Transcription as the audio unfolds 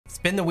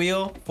Spin the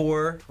wheel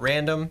for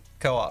random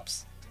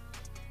co-ops.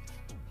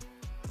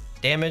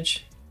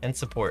 Damage and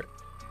support.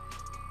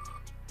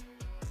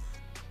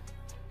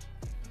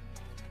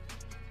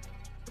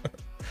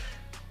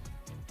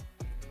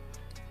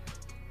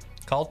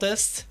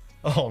 Cultist?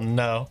 Oh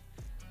no.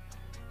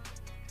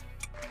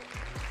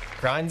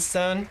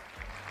 Grindstone?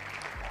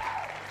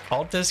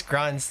 Cultist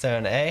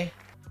grindstone, eh?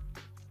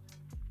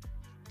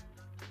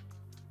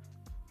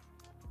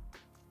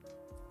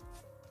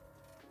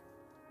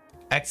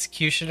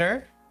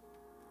 Executioner?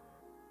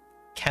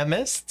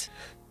 Chemist?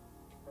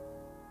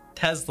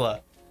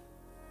 Tesla.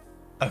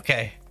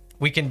 Okay,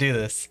 we can do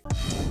this.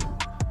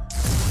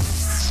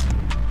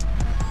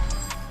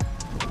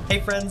 Hey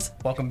friends,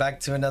 welcome back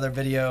to another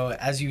video.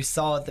 As you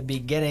saw at the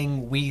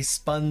beginning, we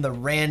spun the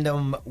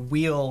random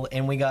wheel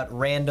and we got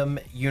random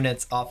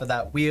units off of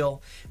that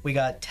wheel. We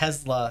got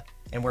Tesla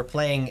and we're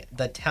playing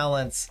the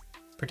talents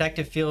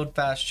Protective Field,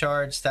 Fast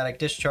Charge, Static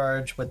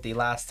Discharge with the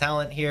last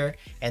talent here,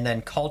 and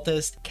then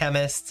Cultist,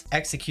 Chemist,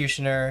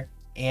 Executioner,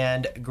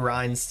 and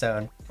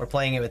Grindstone. We're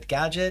playing it with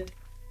Gadget,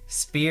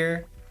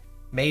 Spear,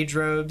 Mage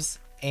Robes,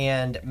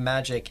 and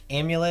Magic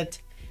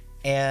Amulet.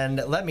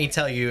 And let me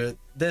tell you,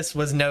 this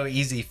was no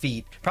easy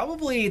feat.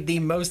 Probably the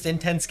most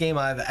intense game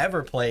I've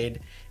ever played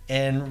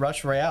in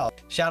Rush Royale.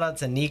 Shout out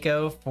to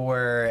Nico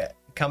for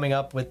coming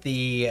up with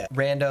the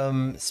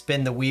random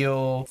spin the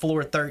wheel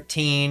floor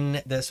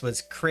 13. This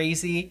was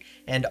crazy.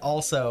 And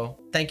also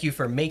thank you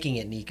for making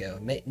it, Nico.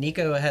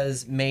 Nico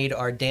has made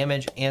our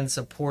damage and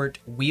support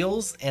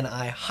wheels, and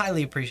I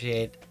highly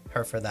appreciate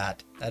her for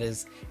that. That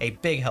is a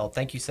big help.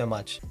 Thank you so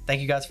much. Thank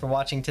you guys for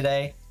watching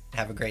today.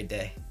 Have a great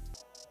day.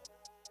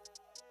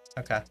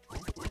 Okay.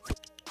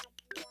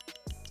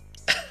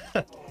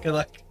 Good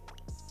luck.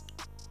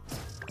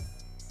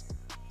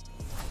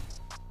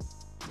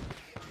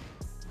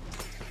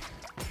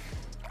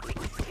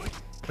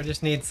 We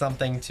just need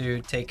something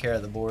to take care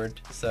of the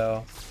board.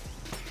 So,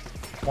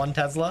 one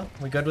Tesla,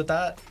 we good with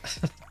that?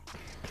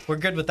 We're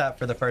good with that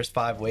for the first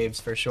 5 waves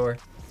for sure.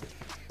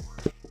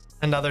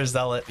 Another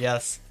Zealot,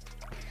 yes.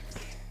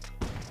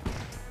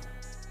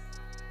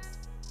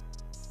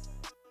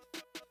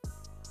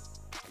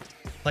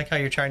 Like how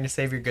you're trying to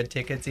save your good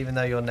tickets even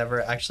though you'll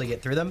never actually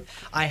get through them.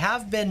 I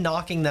have been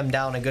knocking them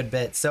down a good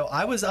bit. So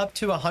I was up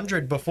to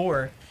 100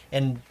 before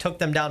and took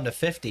them down to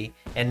 50,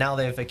 and now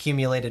they've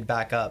accumulated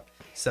back up.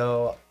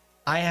 So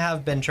I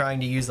have been trying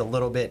to use a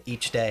little bit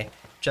each day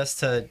just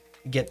to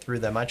get through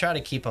them. I try to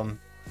keep them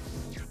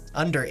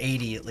under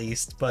 80 at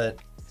least, but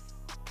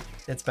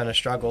it's been a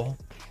struggle.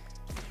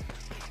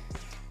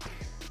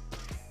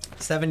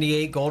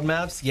 78 gold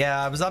maps.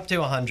 Yeah, I was up to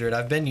 100.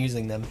 I've been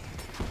using them.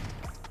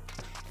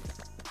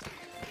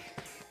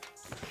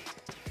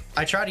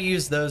 I try to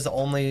use those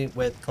only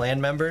with clan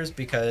members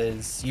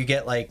because you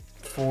get like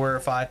 4,000 or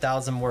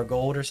 5,000 more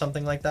gold or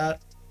something like that.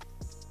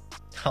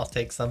 I'll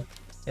take some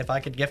if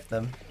I could gift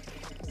them.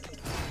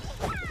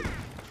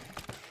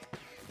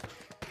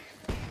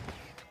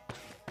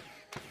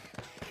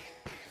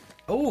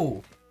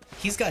 Oh,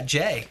 he's got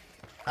Jay.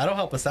 That'll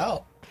help us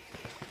out.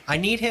 I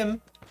need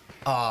him.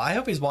 I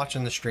hope he's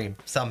watching the stream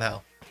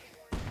somehow.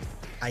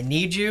 I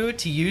need you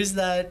to use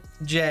that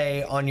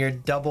J on your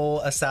double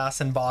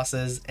assassin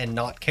bosses and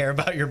not care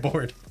about your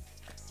board.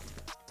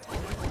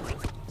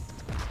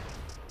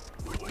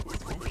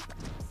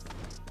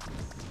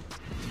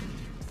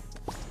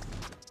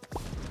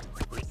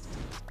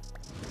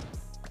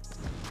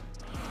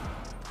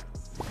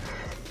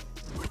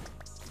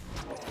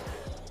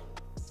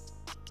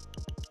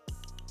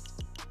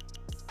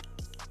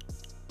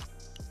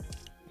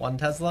 One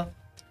Tesla?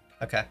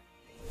 Okay.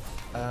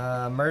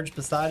 Merge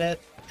beside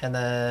it. And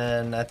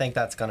then I think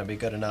that's gonna be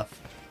good enough.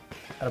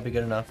 That'll be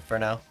good enough for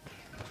now.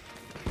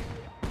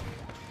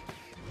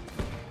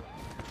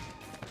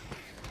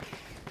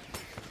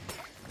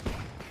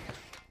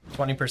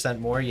 %20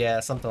 more, yeah,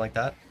 something like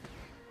that.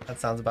 That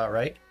sounds about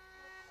right.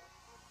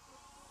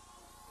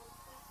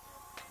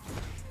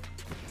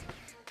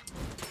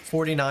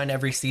 $49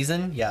 every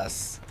season,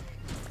 yes.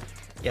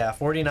 Yeah,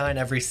 49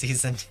 every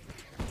season.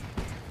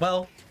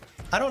 Well,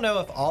 I don't know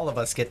if all of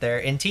us get there.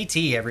 In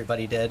TT,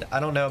 everybody did.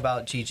 I don't know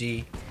about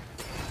GG.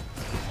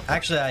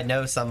 Actually, I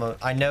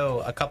know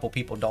a couple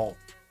people don't.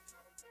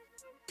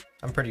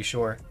 I'm pretty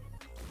sure.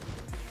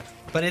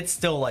 But it's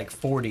still like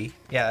 40.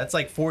 Yeah, it's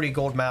like 40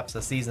 gold maps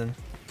a season.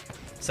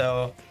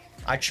 So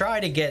I try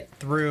to get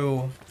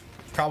through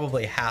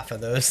probably half of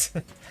those.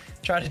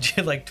 Try to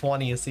do like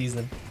 20 a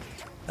season.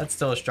 That's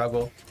still a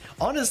struggle.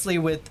 Honestly,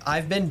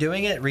 I've been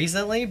doing it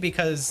recently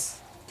because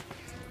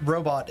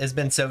Robot has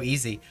been so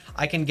easy.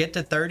 I can get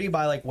to 30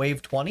 by like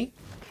wave 20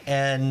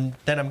 and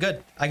then I'm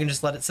good. I can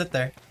just let it sit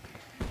there.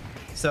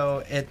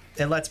 So it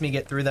lets me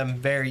get through them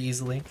very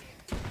easily.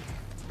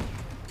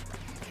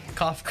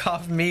 Cough,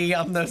 cough me.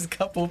 I'm those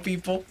couple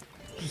people.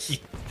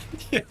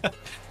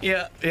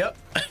 Yep.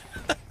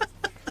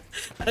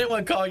 I didn't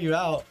want to call you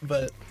out,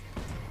 but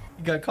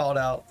you got called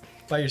out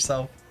by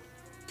yourself.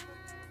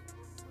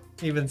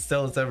 Even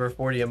still, it's over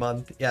 40 a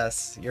month.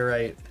 Yes, you're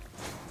right.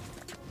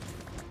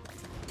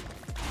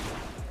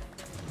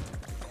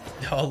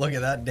 Oh, look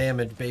at that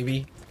damage,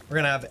 baby. We're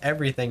gonna have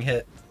everything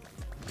hit.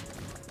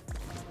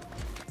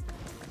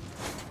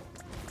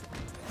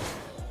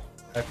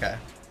 Okay.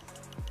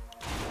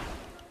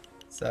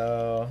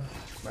 So,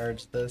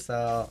 merge this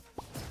out,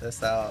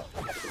 this out.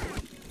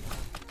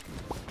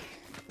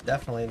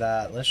 Definitely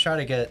that. Let's try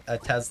to get a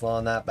Tesla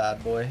on that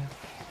bad boy.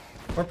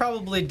 We're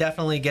probably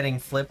definitely getting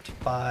flipped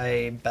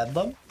by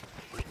Bedlam.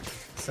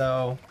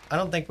 So, I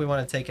don't think we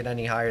want to take it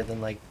any higher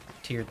than like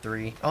tier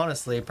 3.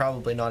 Honestly,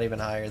 probably not even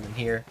higher than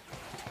here.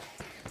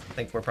 I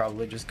think we're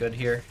probably just good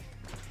here.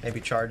 Maybe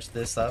charge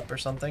this up or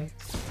something.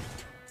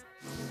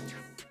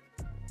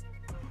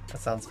 That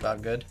sounds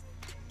about good.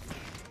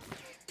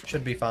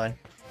 Should be fine.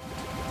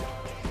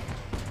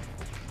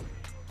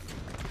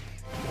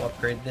 We'll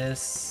upgrade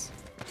this.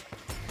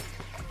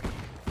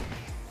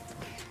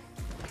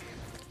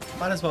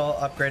 Might as well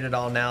upgrade it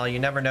all now. You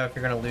never know if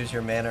you're going to lose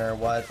your mana or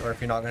what, or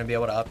if you're not going to be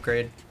able to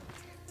upgrade.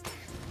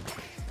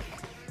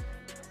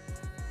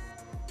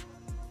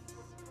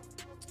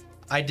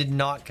 I did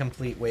not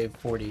complete wave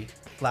 40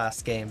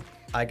 last game.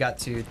 I got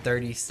to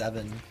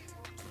 37.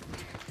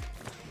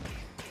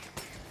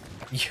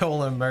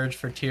 You'll emerge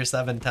for tier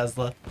 7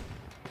 Tesla.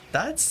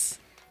 That's,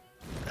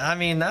 I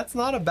mean, that's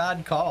not a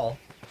bad call.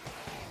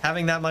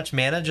 Having that much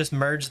mana, just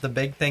merge the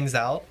big things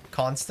out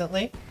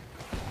constantly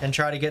and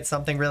try to get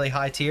something really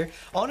high tier.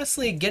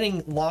 Honestly,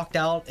 getting locked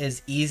out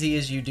as easy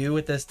as you do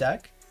with this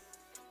deck,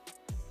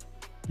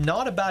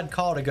 not a bad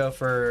call to go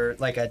for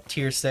like a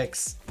tier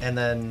 6 and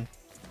then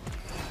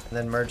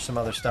merge some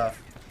other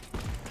stuff.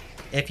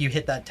 If you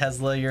hit that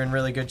Tesla, you're in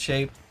really good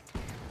shape.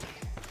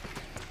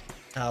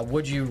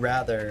 Would you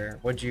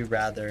rather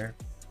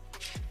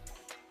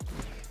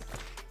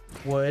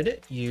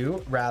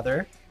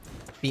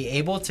be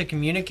able to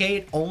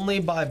communicate only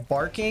by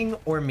barking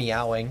or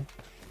meowing?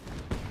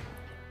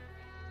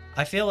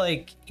 I feel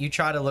like you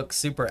try to look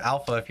super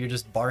alpha if you're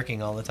just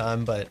barking all the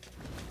time, but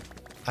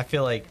I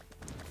feel like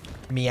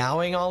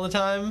meowing all the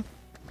time,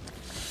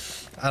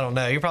 I don't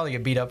know, you probably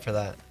get beat up for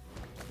that,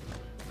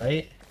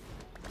 right?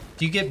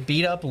 Do you get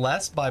beat up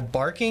less by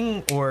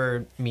barking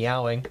or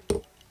meowing?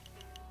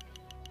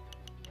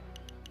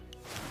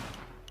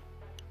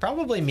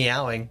 Probably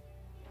meowing.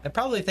 I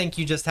probably think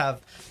you just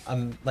have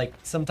like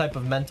some type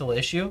of mental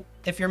issue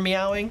if you're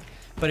meowing,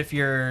 but if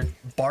you're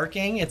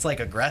barking, it's like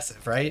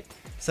aggressive, right?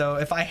 So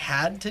if I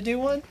had to do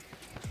one,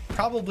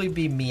 probably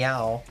be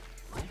meow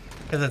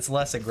because it's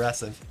less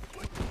aggressive.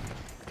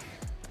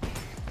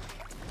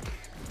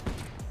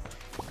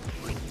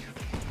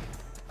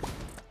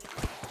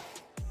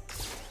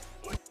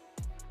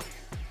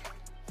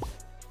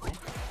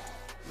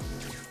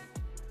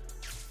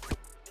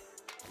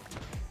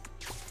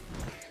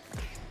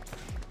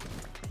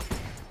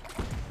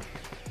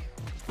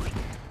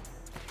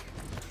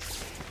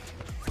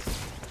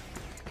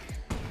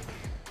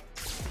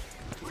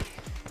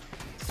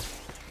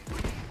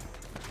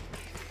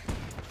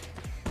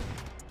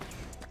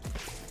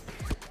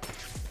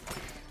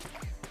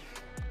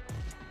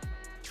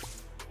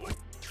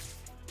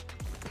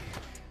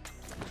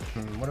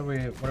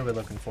 What are we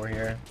looking for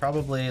here?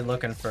 Probably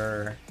looking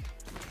for...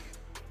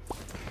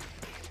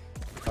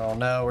 Oh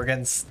no, we're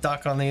getting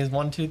stuck on these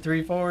 1, 2,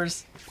 3,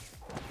 4s.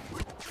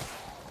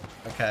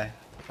 Okay,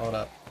 hold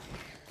up.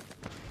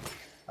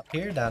 Up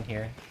here, down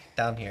here,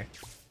 down here.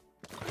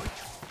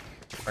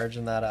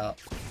 Merging that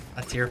out.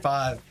 A tier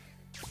 5.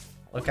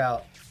 Look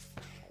out.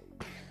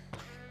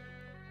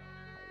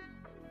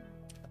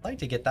 I'd like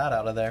to get that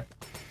out of there.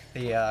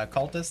 The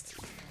cultist.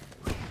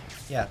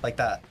 Yeah, like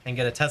that. And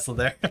get a Tesla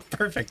there.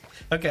 Perfect.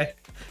 Okay.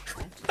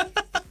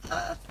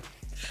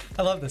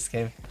 I love this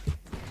game.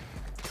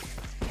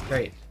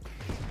 Great.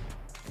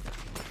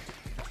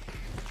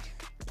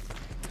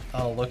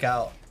 Oh, look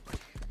out.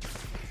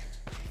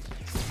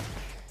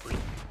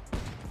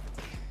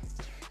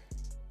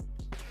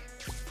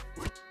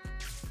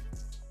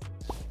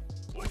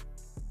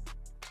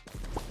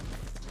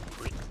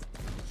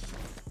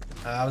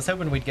 I was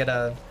hoping we'd get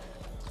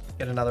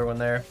another one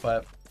there,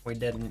 but we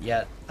didn't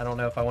yet. I don't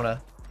know if I want to...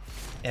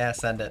 Yeah,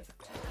 send it.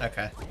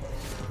 Okay.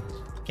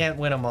 Can't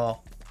win them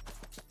all.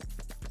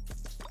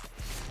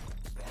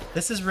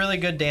 This is really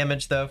good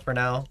damage, though, for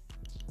now.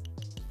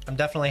 I'm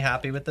definitely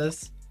happy with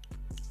this.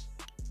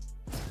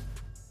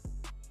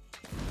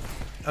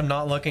 I'm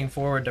not looking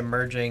forward to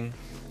merging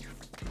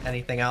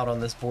anything out on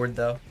this board,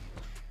 though.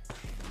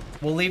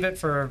 We'll leave it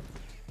for...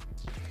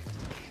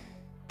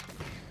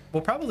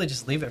 We'll probably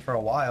just leave it for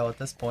a while at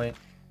this point.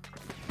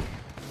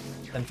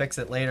 And fix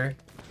it later.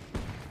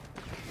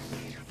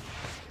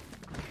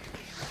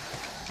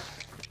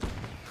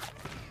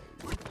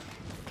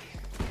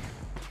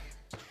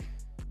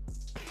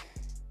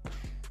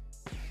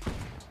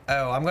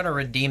 Oh, I'm going to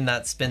redeem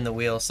that spin the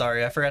wheel.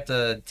 Sorry, I forgot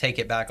to take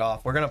it back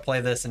off. We're going to play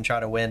this and try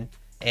to win.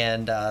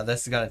 And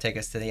this is going to take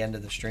us to the end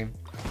of the stream.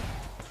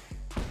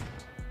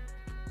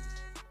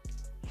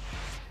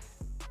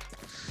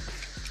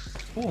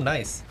 Ooh,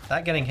 nice.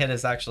 That getting hit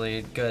is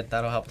actually good.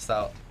 That'll help us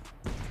out.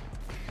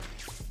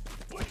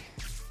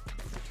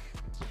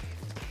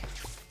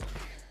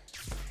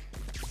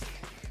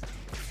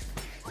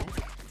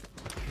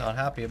 Not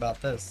happy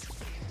about this.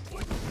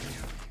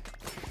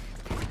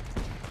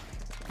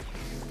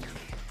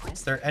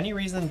 Is there any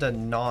reason to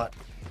not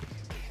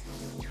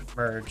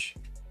merge?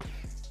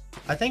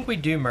 I think we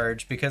do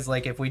merge because,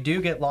 like, if we do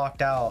get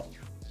locked out.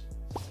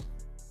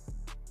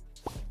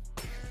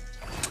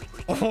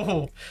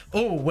 Oh,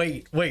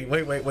 wait.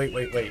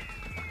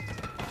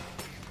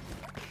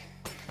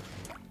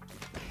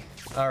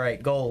 All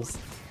right, goals.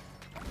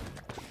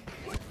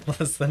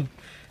 Listen,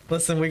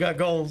 we got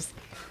goals.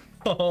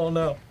 Oh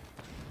no.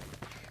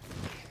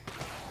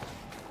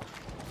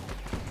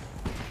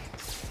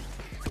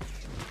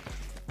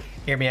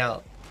 Hear me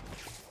out.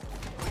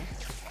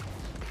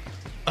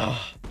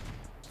 Oh,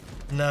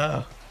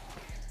 no.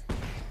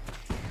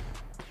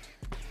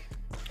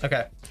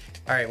 Okay.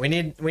 All right, we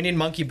need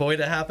Monkey Boy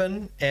to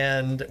happen,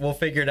 and we'll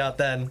figure it out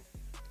then.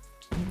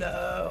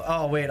 No.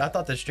 Oh wait, I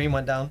thought the stream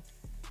went down.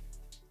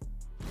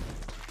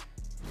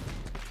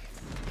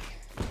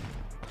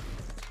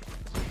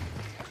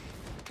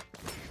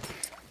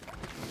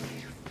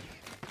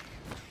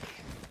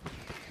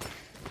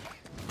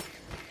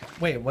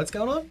 Wait, what's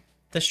going on?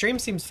 The stream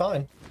seems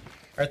fine.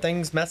 Are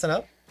things messing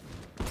up?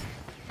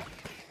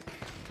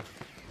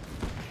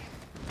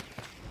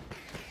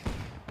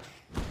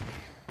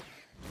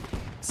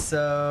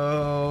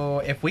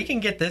 So if we can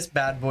get this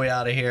bad boy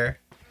out of here,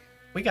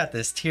 we got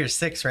this tier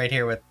 6 right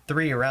here with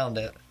 3 around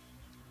it.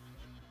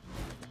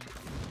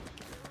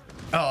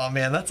 Oh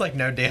man, that's like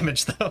no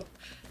damage though.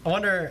 I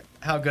wonder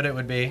how good it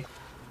would be.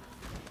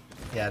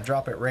 Yeah,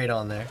 drop it right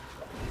on there.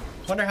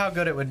 Wonder how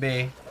good it would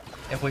be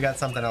if we got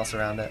something else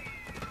around it.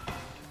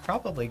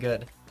 Probably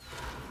good.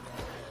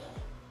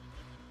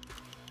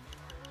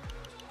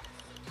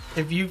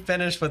 If you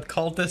finish with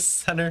Cultist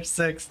Center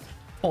 6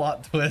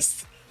 plot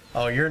twist.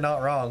 Oh, you're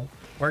not wrong.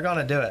 We're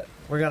gonna do it.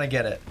 We're gonna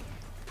get it.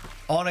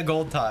 On a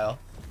gold tile.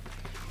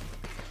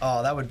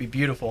 Oh, that would be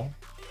beautiful.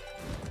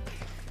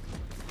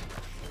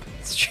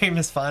 Stream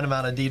is fine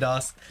amount of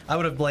DDoS. I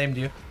would have blamed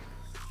you.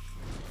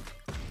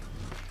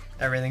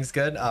 Everything's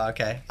good? Oh,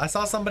 okay. I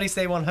saw somebody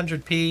say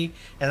 100p,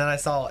 and then I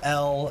saw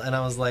L, and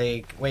I was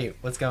like, wait,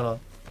 what's going on?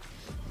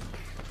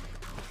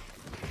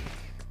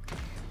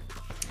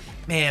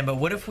 Man, but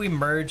what if we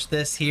merge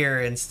this here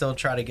and still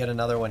try to get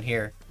another one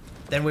here?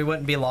 Then we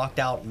wouldn't be locked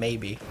out,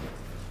 maybe.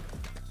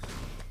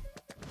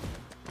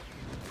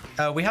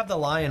 We have the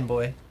Lion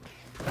Boy.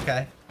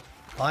 Okay.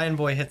 Lion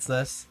Boy hits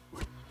this.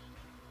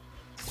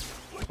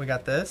 We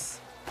got this.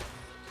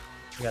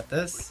 We got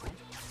this.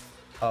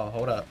 Oh,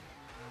 hold up.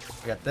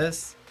 We got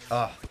this.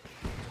 Oh.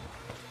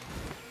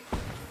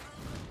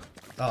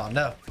 Oh,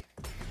 no.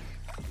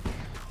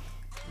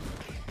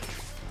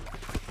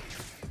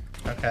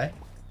 Okay.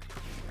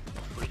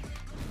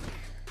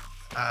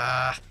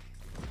 Ah.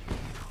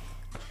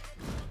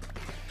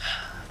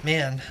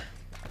 Man.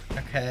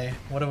 Okay,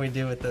 what do we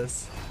do with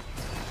this?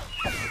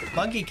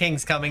 Monkey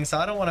King's coming, so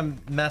I don't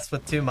want to mess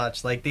with too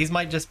much. Like, these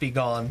might just be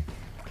gone.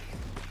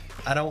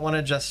 I don't want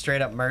to just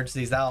straight up merge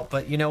these out,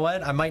 but you know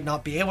what? I might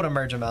not be able to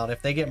merge them out.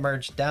 If they get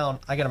merged down,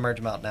 I gotta merge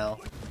them out now.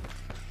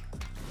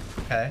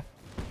 Okay.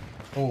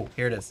 Oh,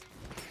 here it is.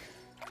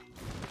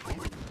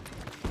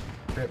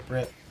 Rip,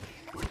 rip.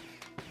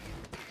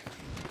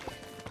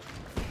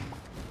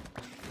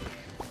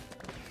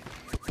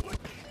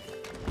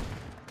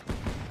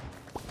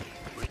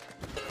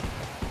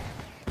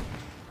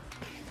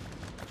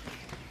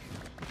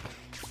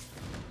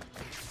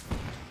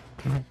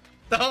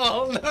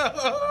 Oh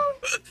no!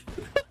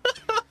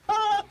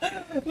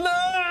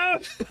 No!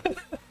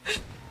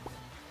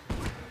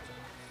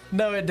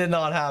 No, it did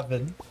not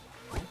happen.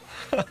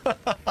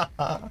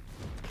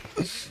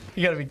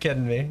 You gotta be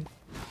kidding me.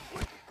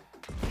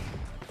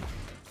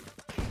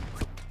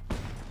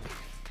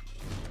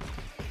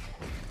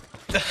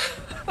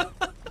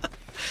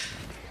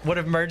 Would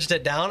have merged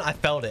it down. I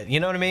felt it. You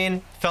know what I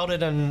mean? Felt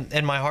it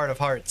in my heart of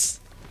hearts.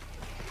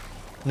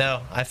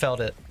 No, I felt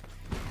it.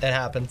 It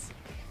happens.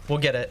 We'll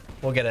get it.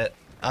 We'll get it.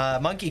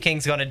 Monkey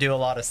King's gonna do a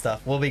lot of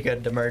stuff. We'll be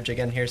good to merge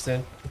again here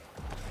soon.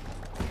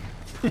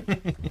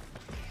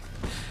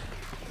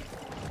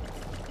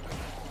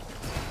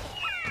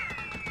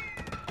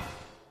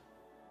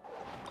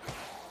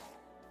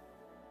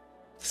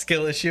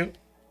 Skill issue.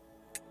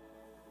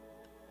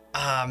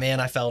 Ah, man,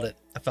 I felt it.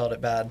 I felt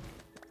it bad.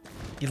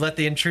 You let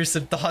the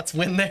intrusive thoughts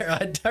win there.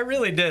 I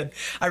really did.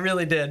 I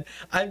really did.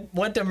 I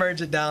went to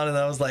merge it down and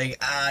I was like,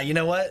 ah, you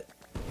know what?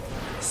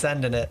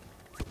 Sending it.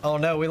 Oh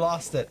no, we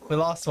lost it. We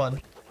lost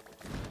one.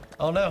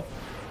 Oh no.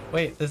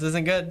 Wait, this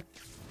isn't good.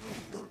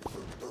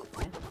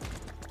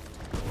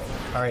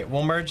 All right,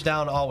 we'll merge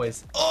down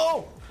always.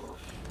 Oh!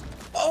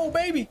 Oh,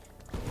 baby!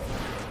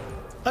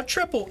 A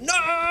triple.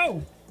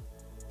 No!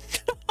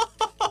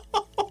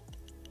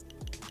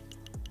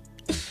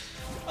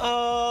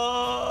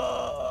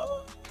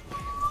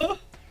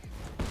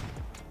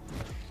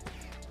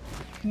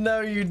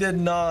 No, you did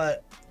not.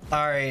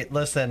 All right,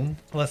 listen.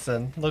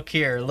 Look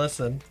here,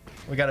 listen.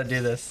 We gotta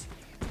do this.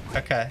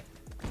 Okay.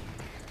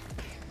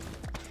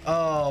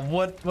 Oh,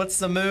 what's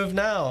the move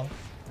now?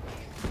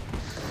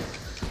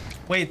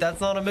 Wait,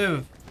 that's not a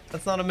move.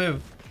 That's not a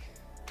move.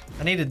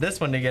 I needed this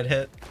one to get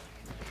hit.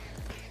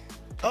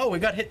 Oh, we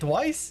got hit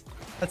twice?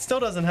 That still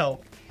doesn't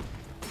help.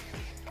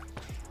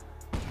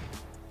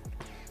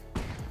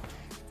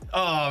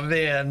 Oh,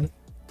 man.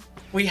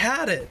 We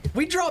had it.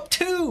 We dropped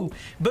 2.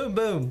 Boom,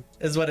 boom,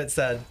 is what it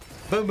said.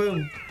 Boom,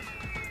 boom.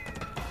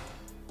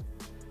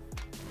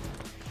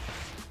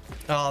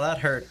 Oh, that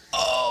hurt.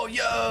 Oh,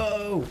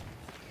 yo.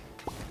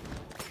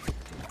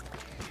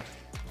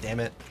 Damn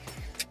it.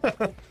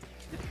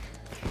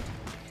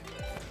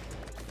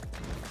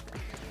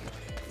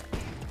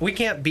 We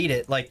can't beat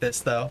it like this,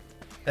 though.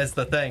 That's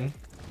the thing.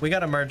 We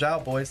gotta merge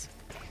out, boys.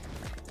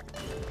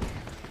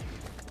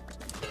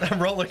 A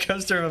roller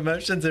coaster of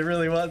emotions, it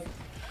really was.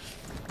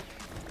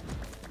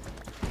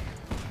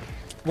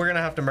 We're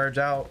gonna have to merge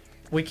out.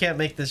 We can't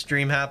make this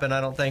dream happen,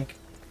 I don't think.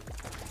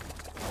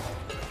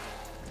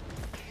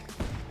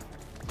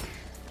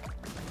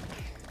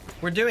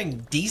 We're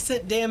doing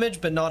decent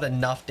damage, but not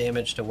enough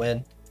damage to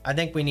win. I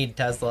think we need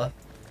Tesla.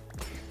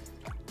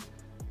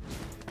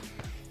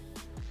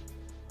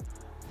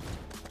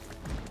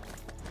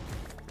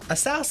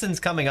 Assassin's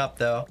coming up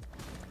though.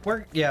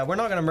 We're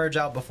not gonna merge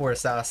out before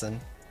Assassin.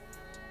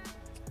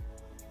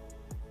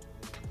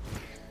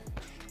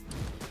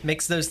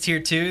 Mix those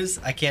tier 2s.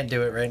 I can't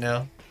do it right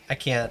now. I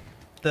can't.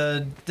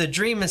 The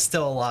dream is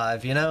still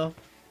alive, you know?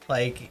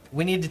 Like,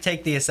 we need to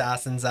take the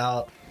Assassins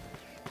out.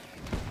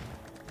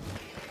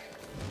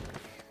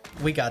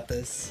 We got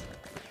this.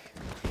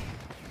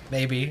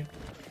 Maybe.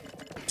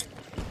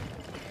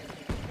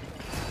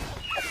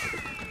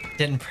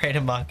 Didn't pray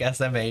to mock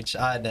SMH.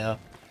 I know.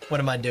 What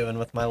am I doing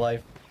with my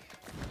life?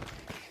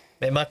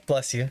 May Muck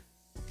bless you.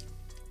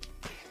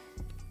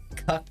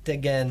 Cucked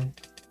again.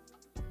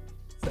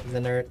 Says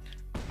inert.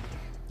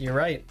 You're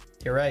right.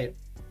 You're right.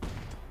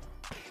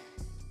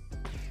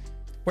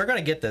 We're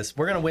gonna get this.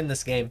 We're gonna win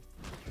this game.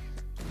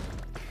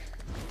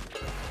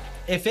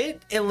 If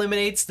it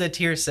eliminates the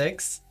tier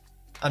 6,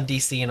 I'm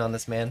DCing on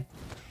this man.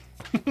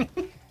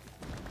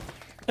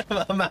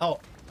 I'm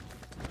out.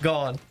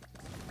 Gone.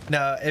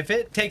 No, if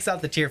it takes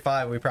out the tier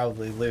 5, we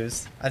probably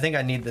lose. I think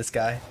I need this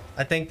guy.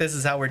 I think this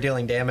is how we're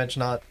dealing damage,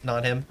 not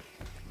him.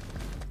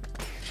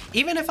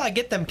 Even if I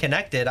get them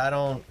connected, I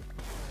don't...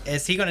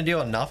 Is he going to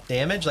deal enough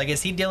damage? Like,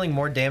 is he dealing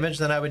more damage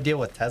than I would deal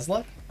with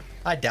Tesla?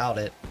 I doubt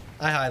it.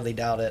 I highly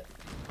doubt it.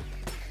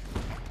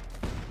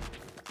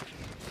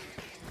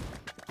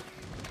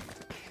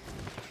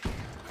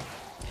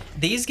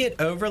 These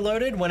get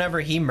overloaded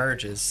whenever he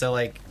merges. So,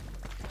 like,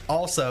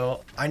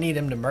 also, I need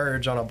him to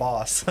merge on a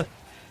boss.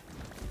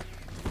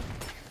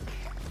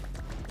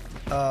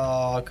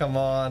 Oh, come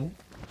on.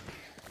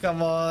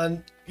 Come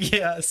on.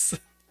 Yes.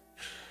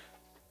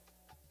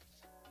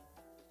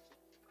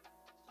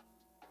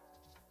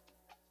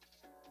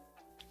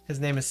 His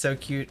name is so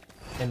cute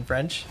in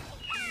French.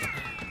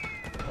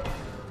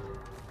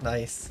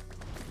 Nice.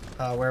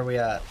 Where are we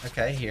at?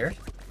 Okay, here.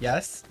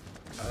 Yes.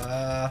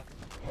 Oh,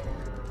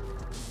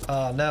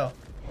 no.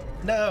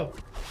 No.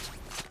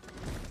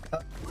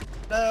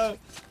 No.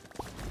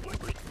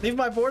 Leave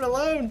my board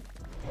alone.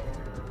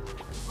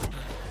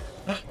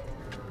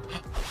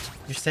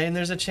 You're saying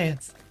there's a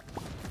chance.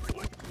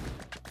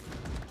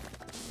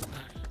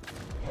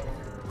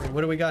 Wait,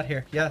 what do we got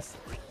here? Yes.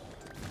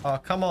 Oh,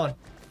 come on.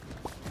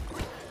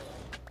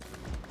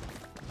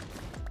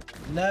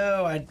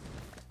 No,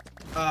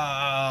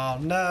 oh,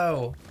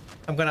 no.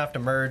 I'm gonna have to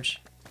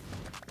merge.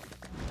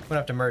 I'm gonna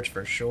have to merge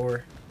for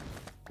sure.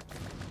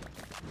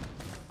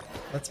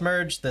 Let's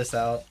merge this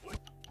out.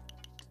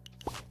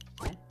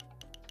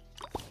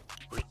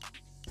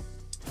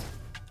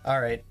 All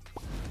right.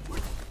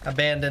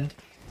 Abandoned.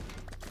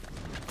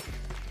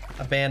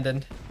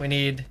 Abandoned. We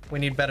need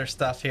better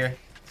stuff here.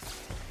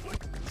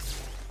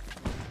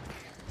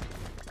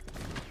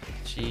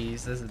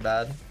 Jeez, this is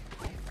bad.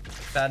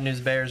 Bad news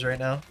bears right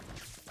now.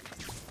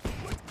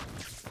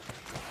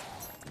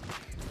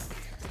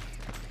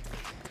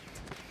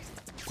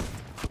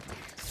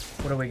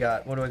 What do we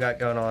got? What do we got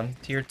going on?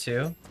 Tier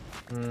 2.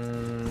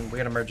 We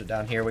gotta merge it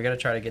down here. We gotta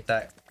try to get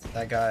that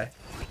guy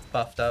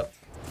buffed up.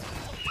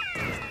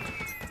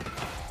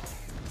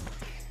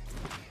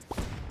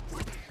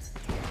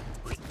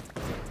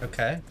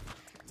 Okay.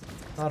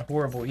 Not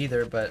horrible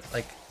either, but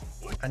like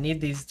I need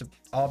these to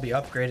all be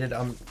upgraded.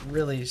 I'm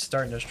really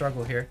starting to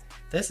struggle here.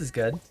 This is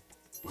good.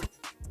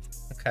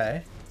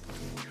 Okay.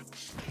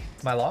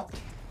 Am I locked?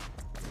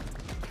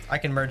 I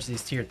can merge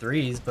these tier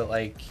 3s, but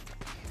like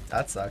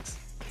that sucks.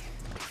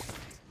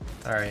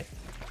 All right.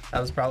 That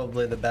was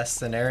probably the best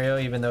scenario,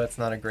 even though it's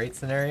not a great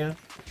scenario.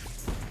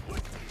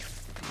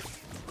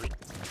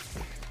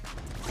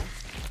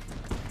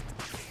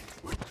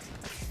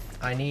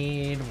 I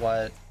need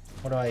what?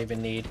 What do I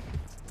even need?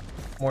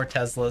 More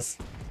Teslas.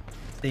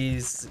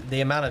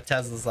 The amount of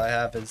Teslas I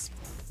have is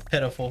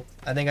pitiful.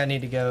 I think I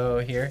need to go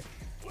here.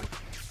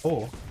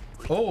 Oh.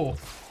 Oh.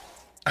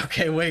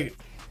 Okay, wait.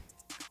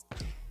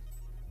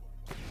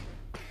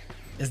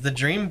 Is the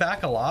dream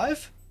back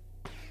alive?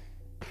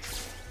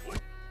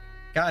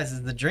 Guys,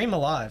 is the dream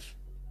alive?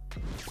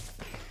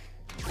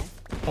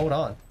 Hold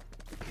on.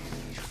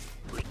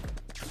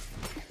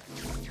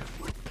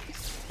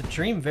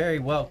 Dream very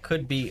well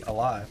could be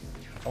alive.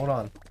 Hold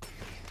on.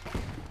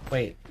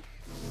 Wait.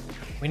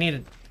 We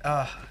need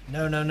to...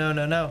 no, no, no,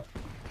 no, no.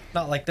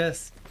 Not like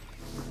this.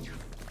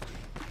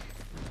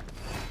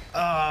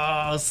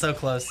 Oh, so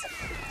close.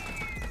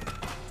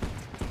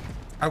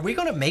 Are we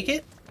gonna make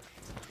it?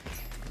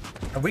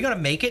 Are we gonna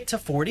make it to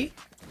 40?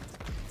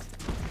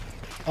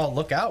 Oh,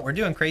 look out. We're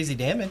doing crazy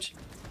damage.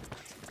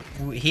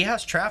 He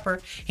has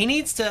Trapper. He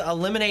needs to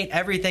eliminate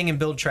everything and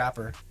build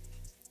Trapper.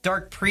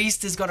 Dark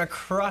Priest is gonna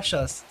crush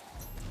us.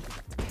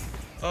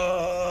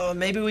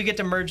 Maybe we get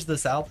to merge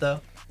this out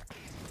though.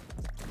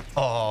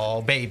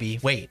 Oh, baby.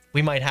 Wait,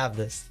 we might have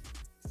this.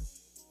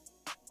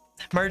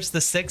 Merge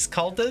the 6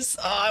 cultists?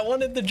 Oh, I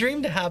wanted the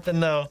dream to happen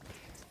though.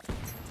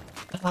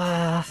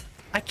 I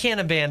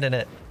can't abandon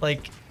it.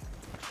 Like,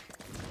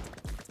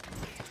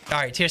 all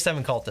right, tier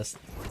 7 cultist.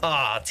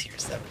 Ah, tier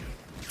 7.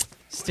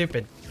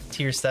 Stupid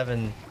tier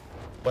 7,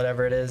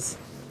 whatever it is.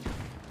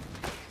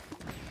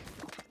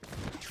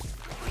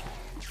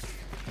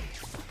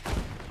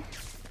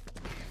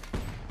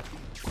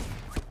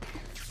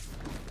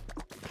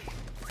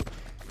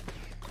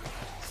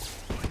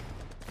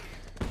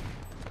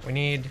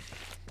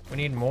 We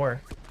need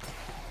more.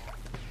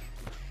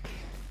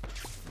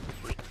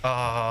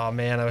 Oh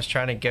man, I was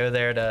trying to go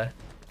there to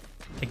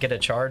get a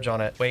charge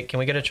on it. Wait, can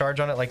we get a charge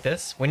on it like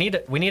this? We need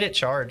it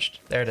charged.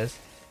 There it is.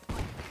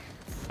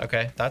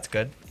 Okay, that's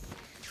good.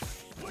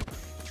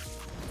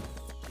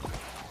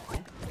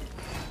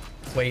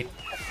 Wait,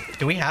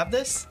 do we have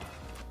this?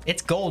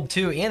 It's gold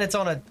too, and it's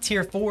on a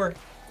tier 4.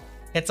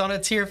 It's on a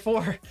tier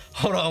 4.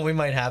 Hold on, we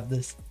might have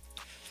this.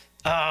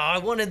 I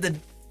wanted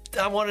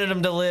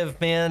him to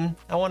live, man.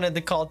 I wanted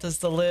the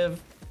cultist to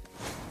live.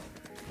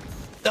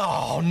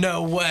 Oh,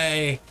 no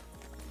way.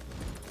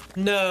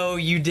 No,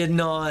 you did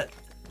not.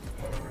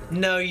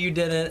 No, you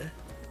didn't.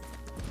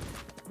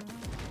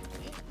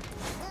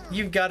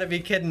 You've got to be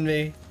kidding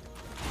me.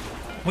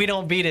 We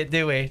don't beat it,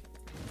 do we?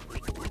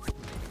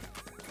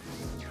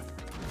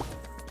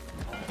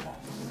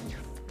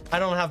 I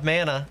don't have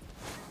mana.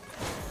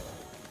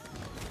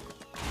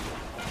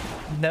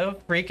 No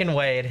freaking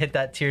way it hit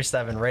that tier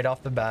 7 right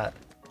off the bat.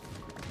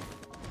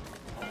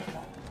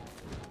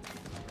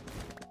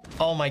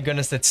 Oh my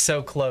goodness, it's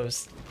so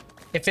close.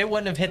 If it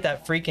wouldn't have hit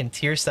that freaking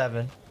tier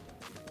 7.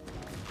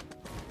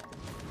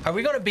 Are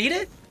we gonna beat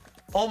it?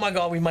 Oh my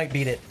god, we might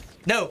beat it.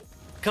 No,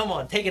 come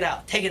on, take it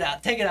out, take it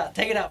out, take it out,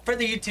 take it out for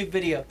the YouTube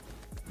video.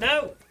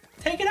 No,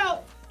 take it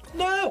out.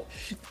 No.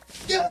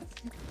 Yeah,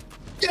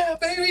 yeah,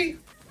 baby.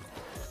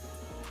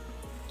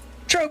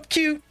 Trope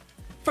cute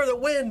for the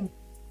win.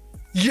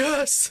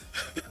 Yes.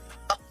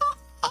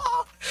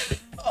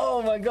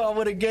 Oh my god,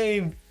 what a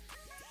game.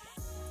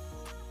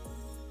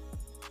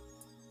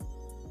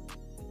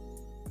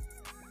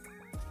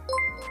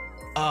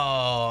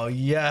 Oh,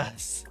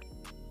 yes.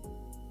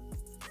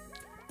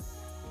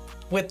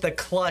 With the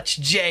clutch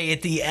J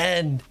at the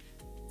end.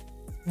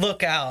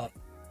 Look out.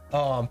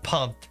 Oh, I'm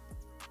pumped.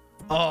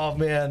 Oh,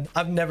 man.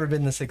 I've never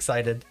been this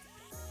excited.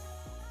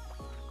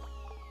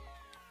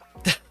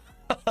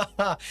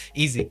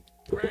 Easy.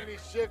 Granny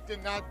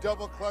shifting, not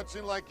double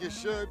clutching like you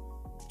should.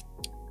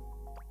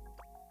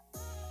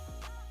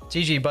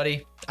 GG,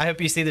 buddy. I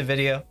hope you see the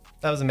video.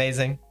 That was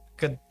amazing.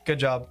 Good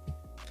job.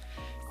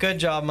 Good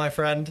job, my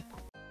friend.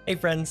 Hey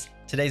friends,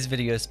 today's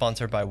video is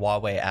sponsored by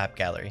Huawei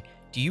AppGallery.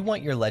 Do you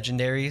want your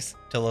legendaries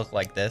to look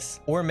like this?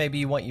 Or maybe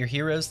you want your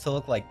heroes to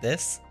look like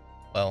this?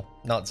 Well,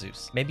 not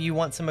Zeus. Maybe you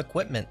want some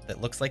equipment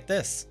that looks like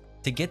this.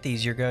 To get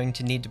these, you're going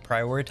to need to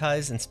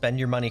prioritize and spend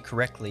your money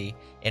correctly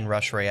in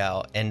Rush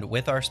Royale, and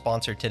with our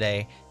sponsor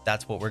today,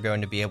 that's what we're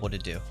going to be able to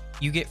do.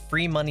 You get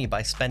free money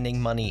by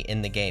spending money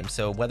in the game,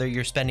 so whether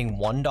you're spending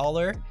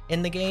 $1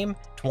 in the game,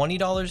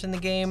 $20 in the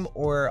game,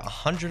 or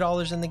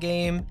 $100 in the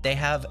game, they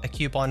have a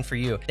coupon for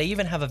you. They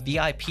even have a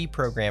VIP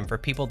program for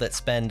people that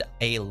spend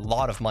a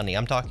lot of money.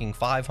 I'm talking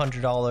 $500,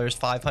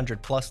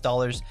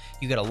 $500+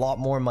 You get a lot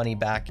more money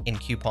back in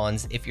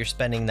coupons if you're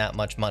spending that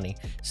much money.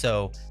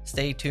 So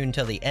stay tuned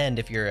till the end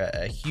if you're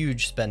a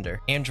huge spender.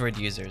 Android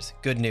users,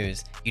 good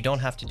news. You don't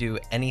have to do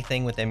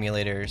anything with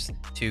emulators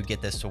to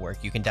get this to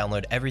work. You can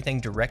download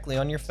everything directly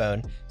on your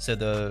phone. So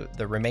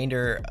the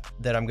remainder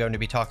that I'm going to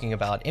be talking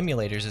about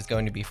emulators is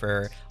going to be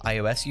for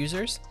iOS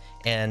users,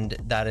 and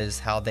that is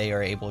how they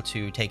are able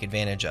to take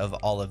advantage of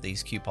all of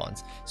these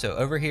coupons. So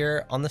over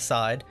here on the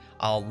side,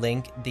 I'll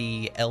link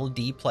the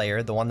LD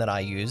player, the one that I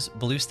use.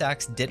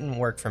 BlueStacks didn't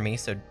work for me,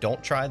 so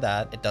don't try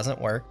that. It doesn't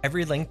work.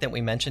 Every link that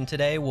we mentioned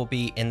today will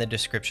be in the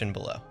description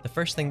below. The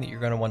first thing that you're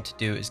going to want to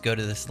do is go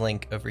to this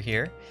link over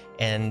here,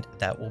 and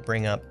that will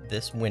bring up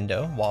this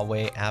window,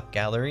 Huawei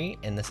AppGallery,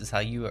 and this is how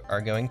you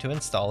are going to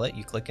install it.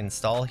 You click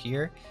install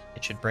here.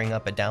 It should bring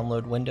up a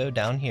download window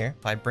down here.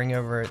 If I bring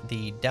over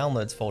the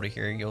downloads folder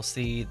here, you'll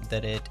see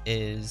that it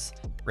is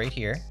right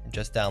here,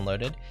 just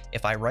downloaded.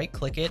 If I right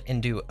click it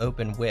and do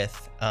open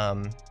with,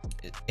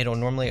 it'll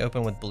normally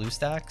open with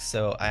BlueStack.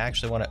 So I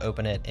actually want to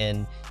open it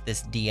in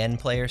this DN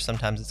player.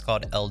 Sometimes it's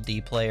called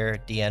LD player,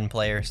 DN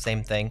player,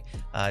 same thing.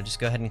 Just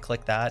go ahead and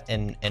click that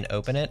and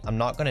open it. I'm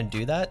not going to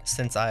do that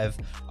since I've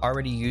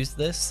already used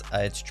this.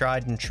 It's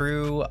tried and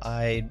true.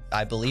 I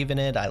believe in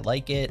it. I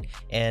like it.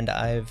 And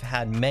I've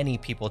had many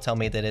people tell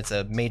me that it's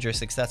a major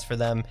success for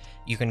them.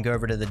 You can go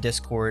over to the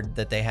Discord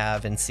that they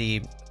have and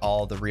see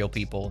all the real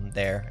people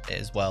there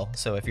as well.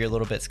 So if you're a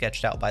little bit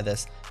sketched out by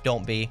this,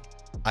 don't be.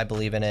 I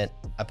believe in it.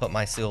 I put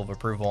my seal of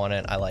approval on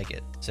it. I like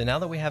it. So now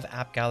that we have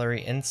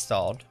AppGallery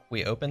installed,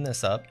 we open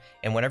this up,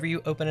 and whenever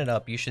you open it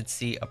up, you should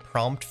see a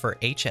prompt for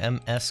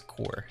HMS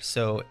Core.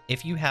 So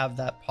if you have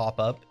that pop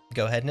up,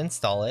 go ahead and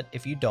install it.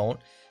 If you don't,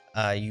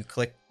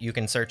 you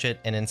can search it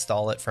and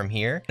install it from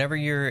here. Whenever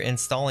you're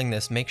installing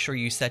this, make sure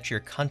you set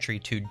your country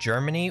to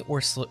Germany or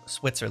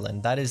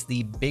Switzerland. That is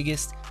the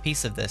biggest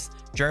piece of this,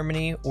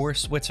 Germany or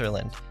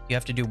Switzerland. You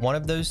have to do one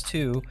of those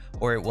two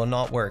or it will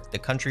not work. The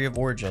country of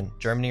origin,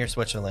 Germany or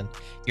Switzerland.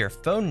 Your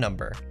phone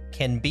number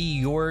can be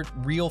your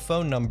real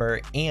phone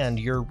number and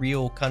your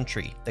real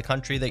country, the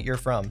country that you're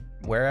from,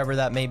 wherever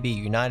that may be,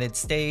 United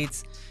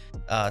States,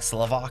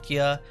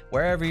 Slovakia,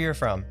 wherever you're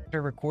from.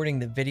 After recording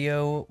the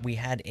video, we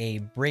had a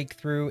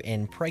breakthrough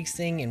in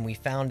pricing and we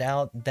found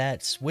out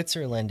that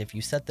Switzerland, if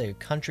you set the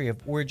country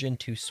of origin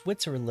to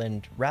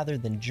Switzerland rather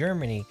than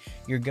Germany,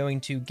 you're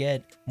going to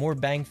get more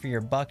bang for your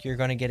buck. You're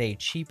going to get a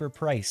cheaper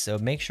price. So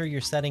make sure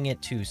you're setting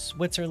it to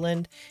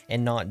Switzerland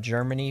and not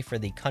Germany for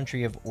the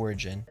country of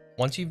origin.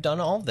 Once you've done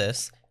all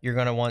this, you're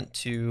going to want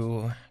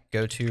to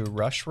go to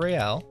Rush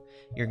Royale.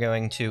 You're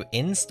going to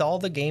install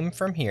the game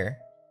from here.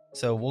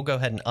 So we'll go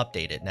ahead and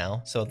update it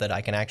now so that I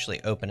can actually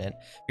open it.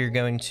 You're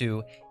going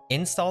to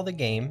install the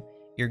game.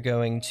 You're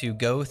going to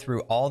go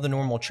through all the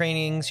normal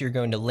trainings. You're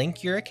going to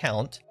link your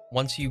account.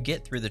 Once you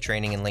get through the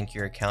training and link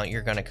your account,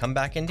 you're going to come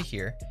back into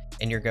here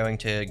and you're going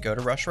to go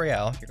to Rush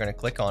Royale. You're going to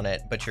click on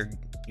it, but you're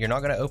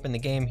not going to open the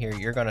game here.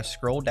 You're going to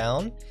scroll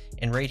down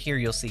and right here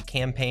you'll see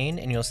campaign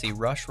and you'll see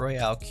Rush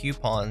Royale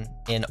coupon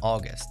in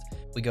August.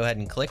 We go ahead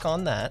and click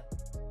on that.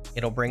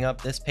 It'll bring up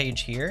this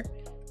page here.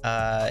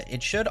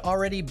 It should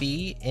already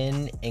be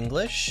in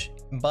English,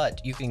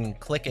 but you can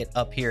click it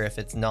up here if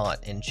it's not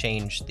and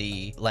change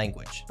the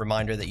language.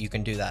 Reminder that you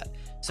can do that.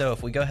 So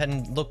if we go ahead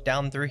and look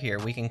down through here,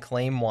 we can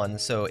claim one.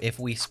 So if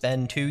we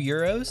spend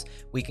 €2,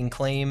 we can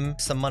claim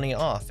some money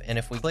off. And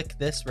if we click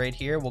this right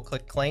here, we'll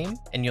click claim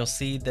and you'll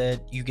see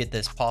that you get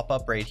this pop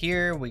up right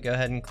here. We go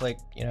ahead and click,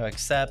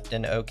 accept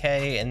and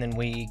okay, and then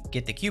we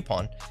get the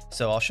coupon.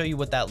 So I'll show you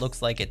what that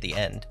looks like at the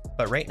end.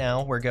 But right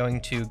now we're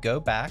going to go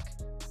back.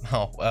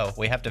 Oh,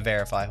 we have to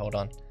verify. Hold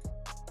on.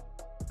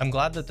 I'm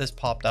glad that this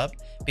popped up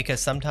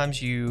because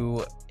sometimes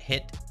you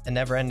hit a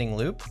never-ending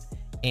loop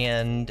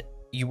and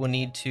you will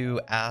need to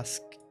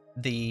ask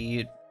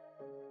the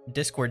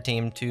Discord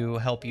team to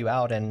help you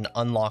out and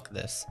unlock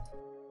this.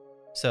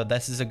 So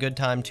this is a good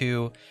time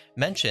to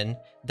mention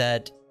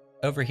that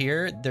over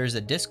here, there's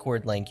a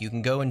Discord link. You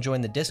can go and join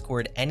the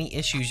Discord. Any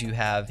issues you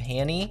have,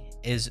 Hanny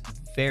is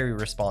very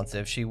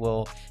responsive. She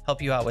will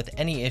help you out with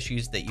any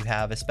issues that you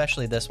have,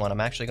 especially this one.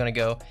 I'm actually going to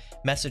go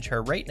message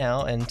her right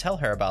now and tell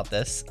her about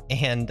this,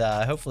 and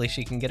hopefully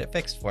she can get it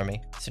fixed for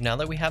me. So now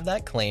that we have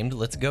that claimed,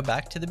 let's go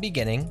back to the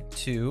beginning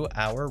to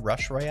our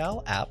Rush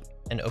Royale app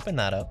and open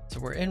that up. So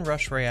we're in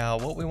Rush Royale.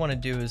 What we want to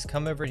do is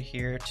come over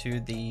here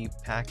to the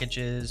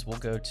packages. We'll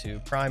go to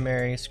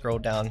primary, scroll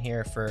down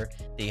here for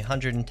the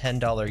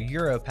 $110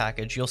 Euro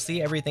package. You'll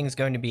see everything's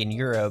going to be in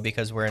Euro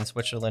because we're in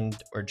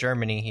Switzerland or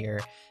Germany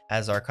here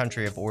as our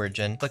country of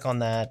origin. Click on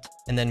that.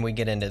 And then we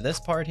get into this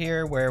part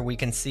here where we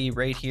can see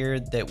right here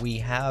that we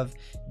have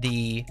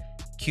the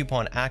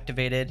coupon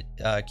activated,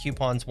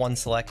 coupons one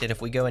selected.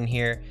 If we go in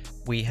here,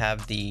 we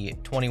have the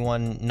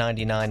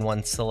 $21.99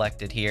 one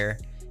selected here,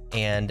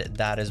 and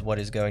that is what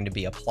is going to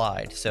be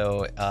applied.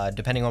 So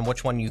depending on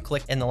which one you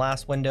click in the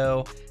last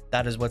window,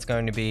 that is what's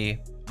going to be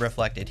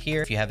reflected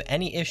here. If you have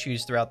any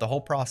issues throughout the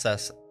whole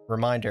process,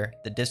 reminder,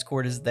 the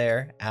Discord is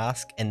there,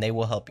 ask, and they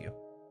will help you.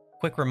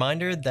 Quick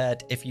reminder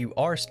that if you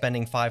are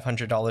spending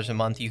 $500 a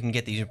month, you can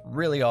get these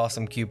really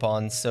awesome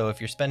coupons. So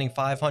if you're spending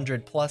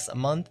 $500 plus a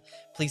month,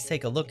 please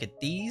take a look at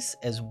these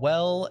as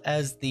well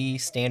as the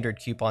standard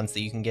coupons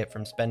that you can get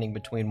from spending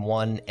between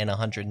 $1 and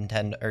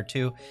 $110 or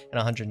 $2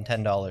 and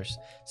 $110.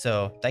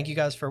 So thank you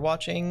guys for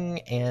watching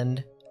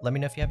and let me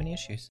know if you have any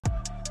issues.